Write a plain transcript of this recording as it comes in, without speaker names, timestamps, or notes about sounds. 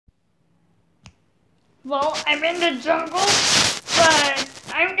Well, I'm in the jungle, but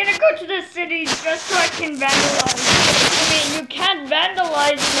I'm gonna go to the city just so I can vandalize. I mean, you can't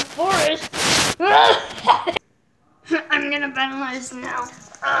vandalize in the forest. I'm gonna vandalize now.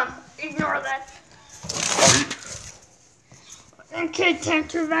 Ignore that. Okay, time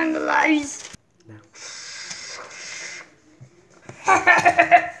to vandalize.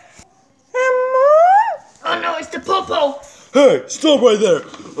 Oh no, it's the popo. Hey, stop right there.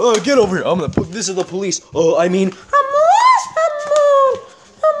 Get over here. I'm gonna put this is the police.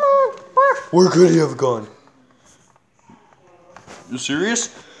 Where could he have gone? You serious?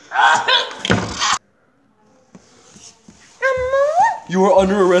 You are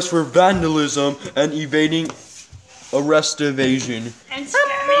under arrest for vandalism and evading arrest evasion. And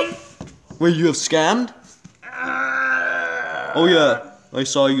scamming. Wait, you have scammed? Oh yeah, I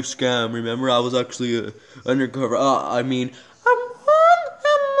saw you scam. Remember, I was actually undercover.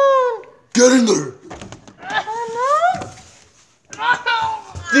 Get in there.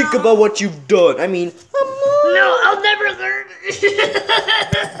 Think about what you've done. No, I'll never learn.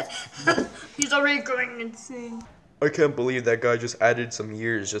 He's already going insane. I can't believe that guy just added some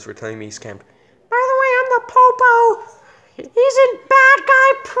years just for telling me he scammed. By the way, I'm the Popo. He's in bad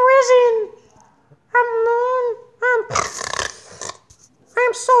guy prison.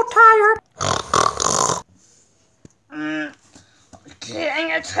 I'm so tired. Okay, I'm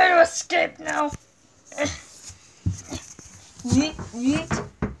gonna try to escape now. Yeet, yeet.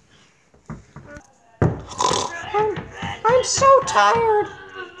 I'm so tired.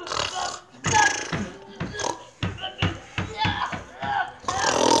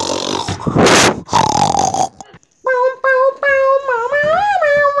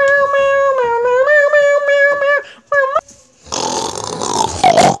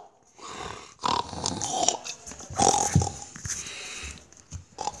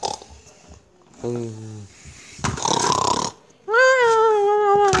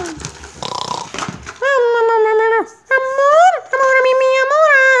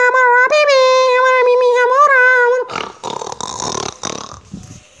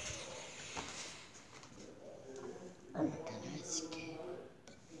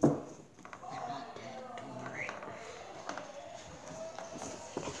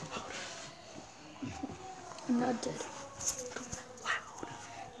 I'm not dead.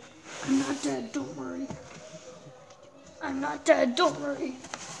 I'm not dead, don't worry. I'm not dead, don't worry.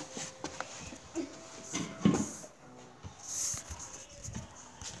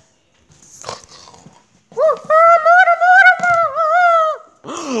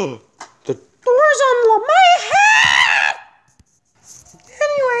 The door's on my head!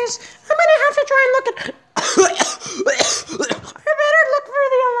 Anyways, I'm gonna have to try and look at... I better look for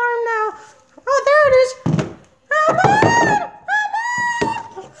the alarm now. Oh, there it is.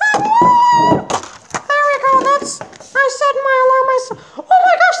 There we go, I set my alarm myself. Oh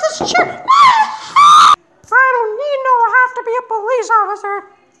my gosh, this chair! I don't need have to be a police officer.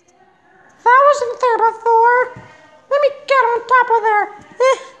 That wasn't there before. Let me get on top of there.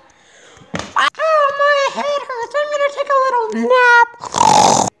 Oh, my head hurts. I'm gonna take a little nap.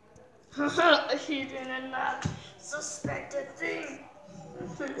 He did not suspected thing.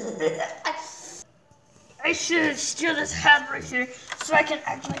 I should steal this hat right here so I can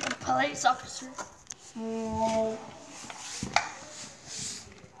act like a police officer. Oh.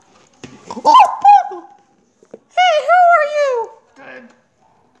 Hey, who are you? Good.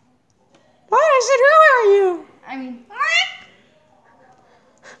 What? I said, who are you? I mean, what?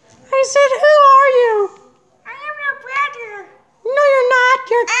 I said, who are you? I am your brother. No, you're not.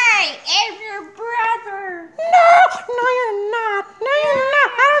 I am your brother. No, you're not. No, you're not.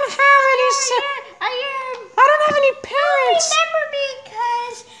 I don't have any. I am. I don't have any parents. Remember me,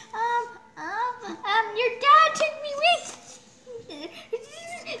 cause your dad took me with.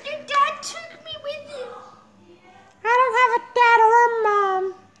 Your dad took me with him. I don't have a dad or a mom.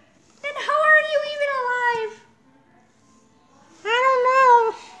 Then how are you even alive? I don't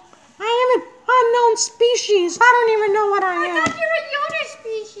know. I am an unknown species. I don't even know what I am. I thought you were a Yoda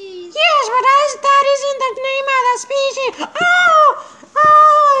species. Yes, but that isn't the name of the species. Oh,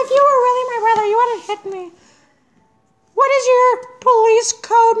 if you were really my brother, you wouldn't hit me. What is your police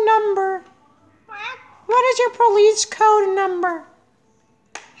code number? What? What is your police code number?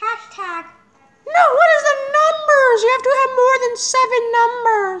 Hashtag. No, what is the numbers? You have to have more than 7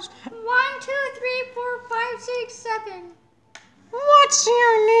 numbers. 1, 2, 3, 4, 5, 6, 7. What's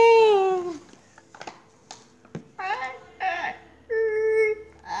your name?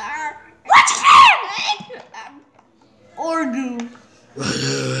 What's your name? Orgu.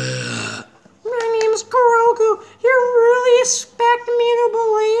 My name's Grogu. You really expect me to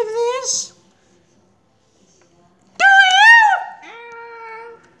believe this?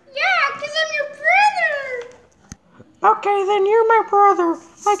 Okay, then you're my brother.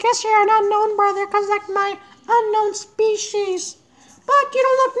 I guess you're an unknown brother, cause like my unknown species. But you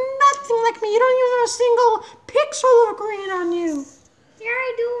don't look nothing like me. You don't even have a single pixel of green on you. Here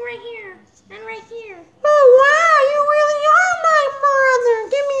I do, right here. And right here. Oh wow, you really are my brother.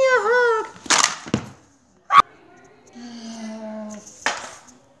 Give me a hug.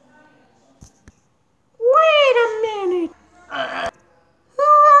 Wait a minute. Who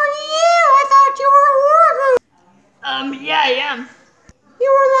are you? I thought you were a war ghost. Yeah, I am. You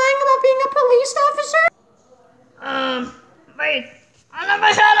were lying about being a police officer? Wait. I have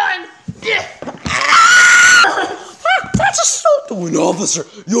my hat on. That's assault to an officer.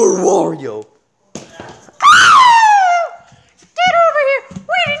 You're Wario.